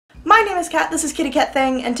My name is Kat, this is Kitty Cat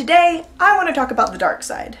Thing, and today I want to talk about the dark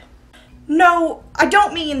side. No, I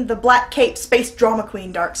don't mean the black cape space drama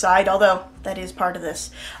queen dark side, although that is part of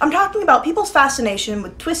this. I'm talking about people's fascination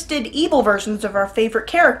with twisted, evil versions of our favorite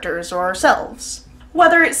characters or ourselves.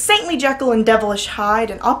 Whether it's saintly Jekyll and devilish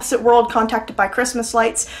Hyde, an opposite world contacted by Christmas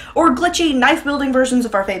lights, or glitchy, knife-wielding versions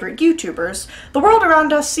of our favorite YouTubers, the world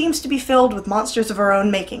around us seems to be filled with monsters of our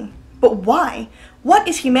own making. But why? What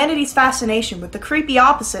is humanity's fascination with the creepy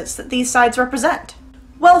opposites that these sides represent?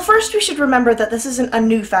 Well, first we should remember that this isn't a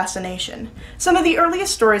new fascination. Some of the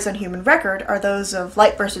earliest stories on human record are those of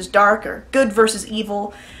light versus dark, or good versus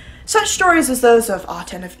evil. Such stories as those of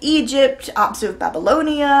Aten of Egypt, Apsu of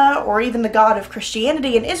Babylonia, or even the god of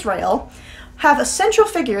Christianity in Israel, have a central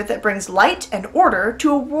figure that brings light and order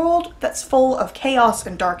to a world that's full of chaos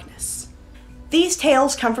and darkness. These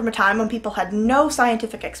tales come from a time when people had no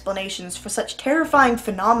scientific explanations for such terrifying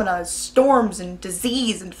phenomena as storms and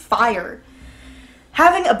disease and fire.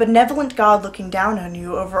 Having a benevolent god looking down on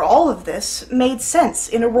you over all of this made sense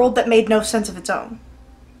in a world that made no sense of its own.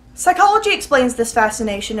 Psychology explains this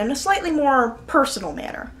fascination in a slightly more personal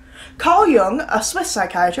manner. Carl Jung, a Swiss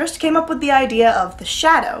psychiatrist, came up with the idea of the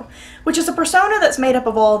shadow, which is a persona that's made up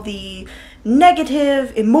of all the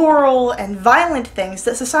negative, immoral, and violent things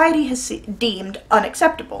that society has deemed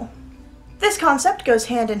unacceptable. This concept goes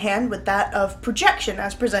hand in hand with that of projection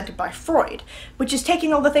as presented by Freud, which is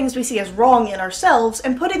taking all the things we see as wrong in ourselves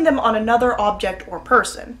and putting them on another object or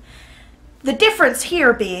person. The difference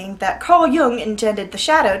here being that Carl Jung intended the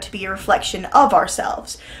shadow to be a reflection of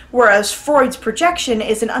ourselves, whereas Freud's projection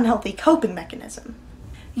is an unhealthy coping mechanism.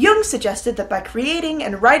 Jung suggested that by creating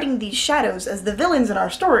and writing these shadows as the villains in our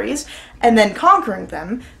stories, and then conquering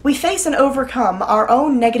them, we face and overcome our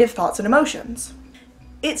own negative thoughts and emotions.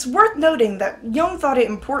 It's worth noting that Jung thought it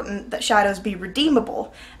important that shadows be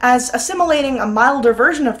redeemable, as assimilating a milder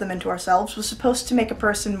version of them into ourselves was supposed to make a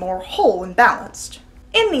person more whole and balanced.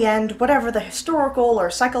 In the end, whatever the historical or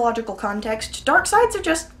psychological context, dark sides are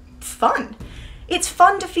just fun. It's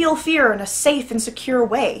fun to feel fear in a safe and secure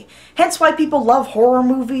way, hence why people love horror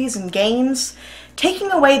movies and games.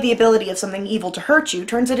 Taking away the ability of something evil to hurt you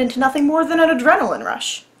turns it into nothing more than an adrenaline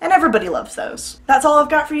rush, and everybody loves those. That's all I've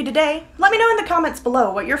got for you today. Let me know in the comments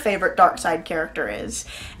below what your favorite dark side character is,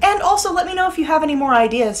 and also let me know if you have any more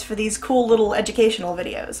ideas for these cool little educational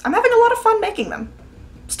videos. I'm having a lot of fun making them.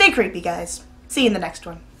 Stay creepy, guys. See you in the next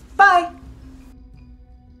one. Bye!